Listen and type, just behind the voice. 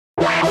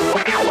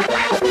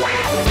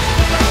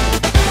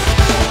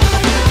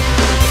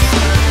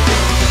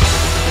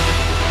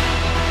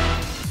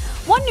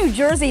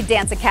Jersey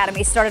Dance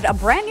Academy started a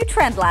brand new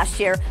trend last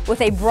year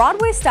with a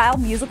Broadway-style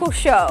musical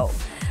show.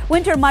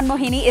 Winter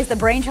Manmohini is the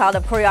brainchild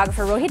of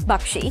choreographer Rohit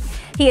Bakshi.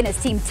 He and his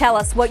team tell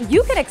us what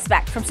you can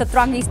expect from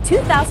Satrangi's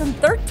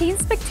 2013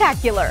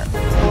 spectacular.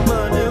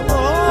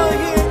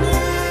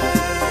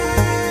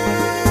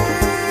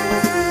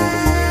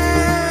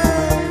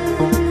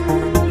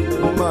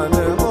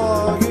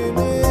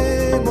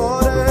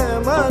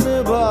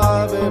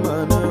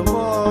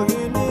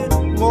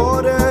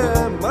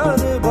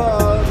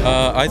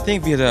 I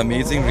think we had an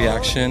amazing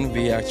reaction.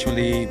 We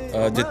actually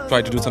did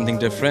try to do something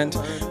different.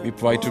 We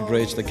tried to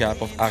bridge the gap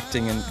of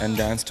acting and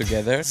dance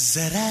together.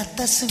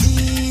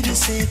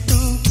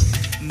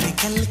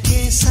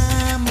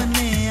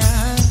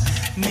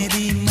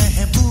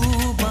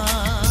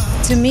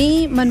 To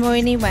me,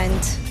 Manmohini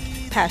went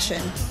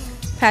passion.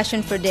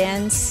 Passion for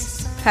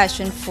dance,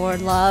 passion for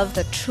love,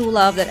 the true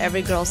love that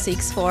every girl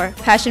seeks for,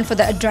 passion for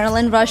the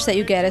adrenaline rush that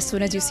you get as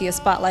soon as you see a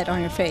spotlight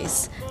on your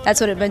face. That's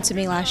what it meant to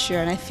me last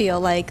year, and I feel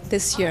like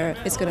this year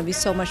is going to be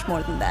so much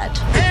more than that.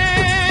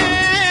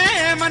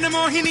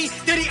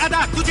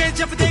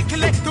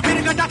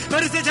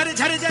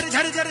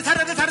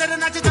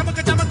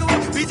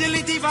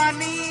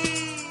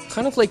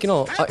 Kind of like,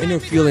 an inner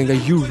feeling that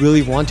you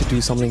really want to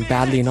do something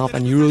badly enough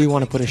and you really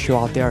want to put a show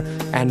out there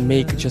and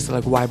make just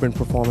like vibrant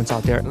performance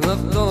out there.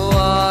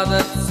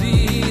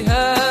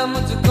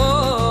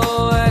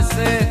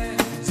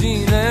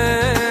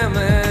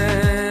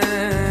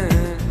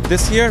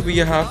 This year we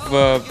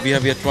are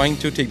trying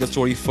to take the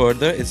story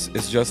further.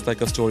 It's just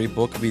like a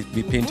storybook.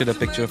 We painted a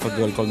picture of a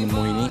girl called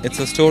Manmohini. It's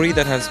a story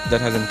that has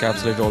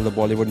encapsulated all the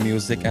Bollywood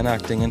music and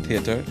acting and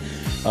theatre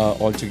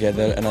all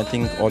together. And I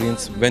think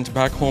audience went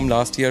back home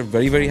last year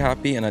very, very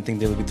happy, and I think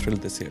they'll be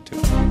thrilled this year too.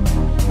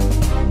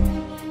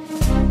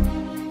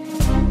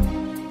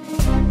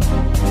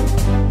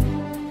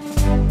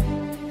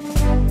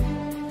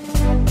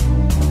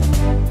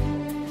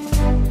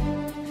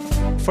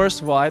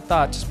 First of all, I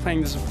thought just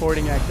playing the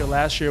supporting actor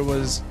last year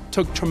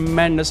took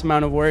tremendous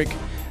amount of work,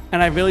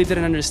 and I really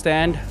didn't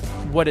understand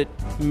what it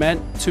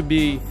meant to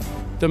be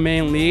the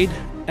main lead.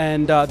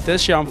 And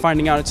this year I'm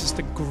finding out it's just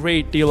a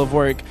great deal of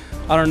work.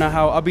 I don't know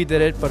how Abhi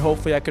did it, but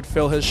hopefully I could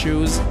fill his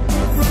shoes.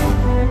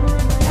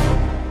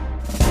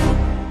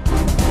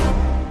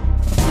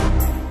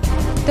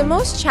 The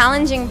most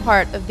challenging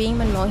part of being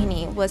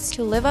Manmohini was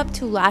to live up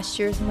to last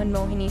year's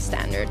Manmohini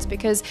standards,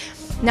 because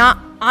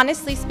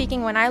honestly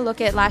speaking, when I look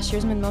at last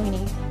year's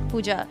Manmohini,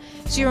 Pooja,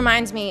 she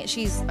reminds me,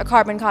 she's a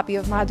carbon copy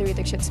of Madhuri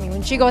Dixit to me.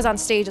 When she goes on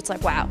stage, it's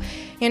like, wow.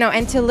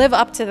 And to live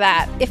up to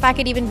that, if I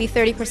could even be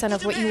 30%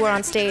 of what you were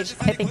on stage,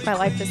 I think my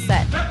life is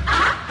set.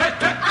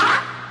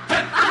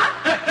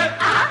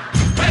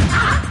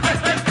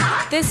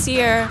 This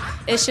year,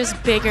 it's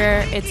just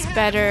bigger, it's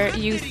better.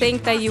 You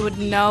think that you would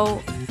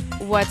know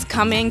what's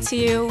coming to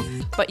you,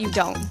 but you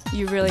don't.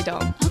 You really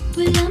don't.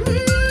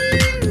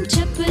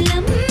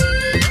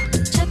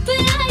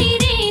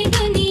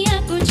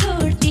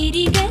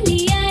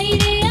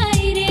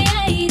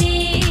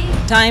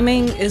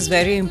 Timing is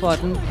very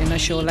important in a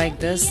show like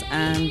this,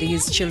 and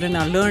these children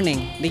are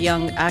learning. The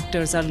young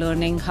actors are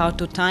learning how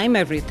to time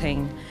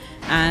everything,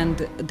 and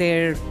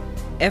their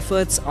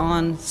efforts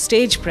on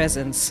stage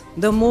presence,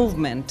 the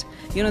movement.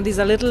 These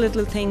are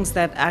little things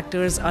that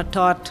actors are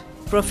taught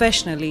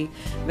professionally,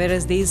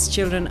 whereas these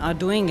children are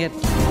doing it.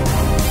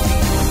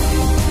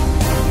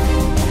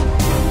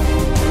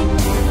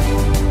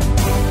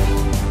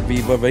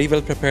 We were very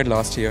well prepared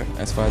last year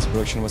as far as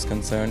production was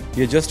concerned.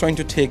 We are just trying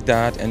to take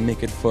that and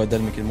make it further,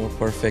 make it more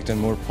perfect and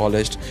more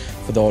polished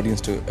for the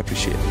audience to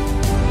appreciate.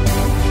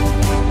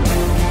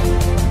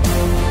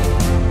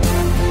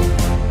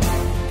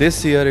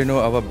 This year,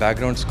 our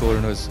background score,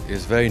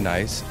 is very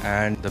nice,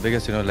 and the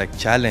biggest,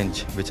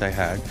 challenge which I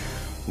had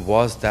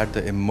was that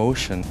the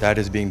emotion that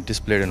is being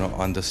displayed,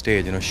 on the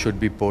stage, should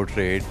be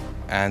portrayed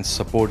and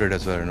supported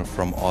as well,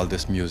 from all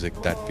this music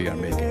that we are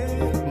making.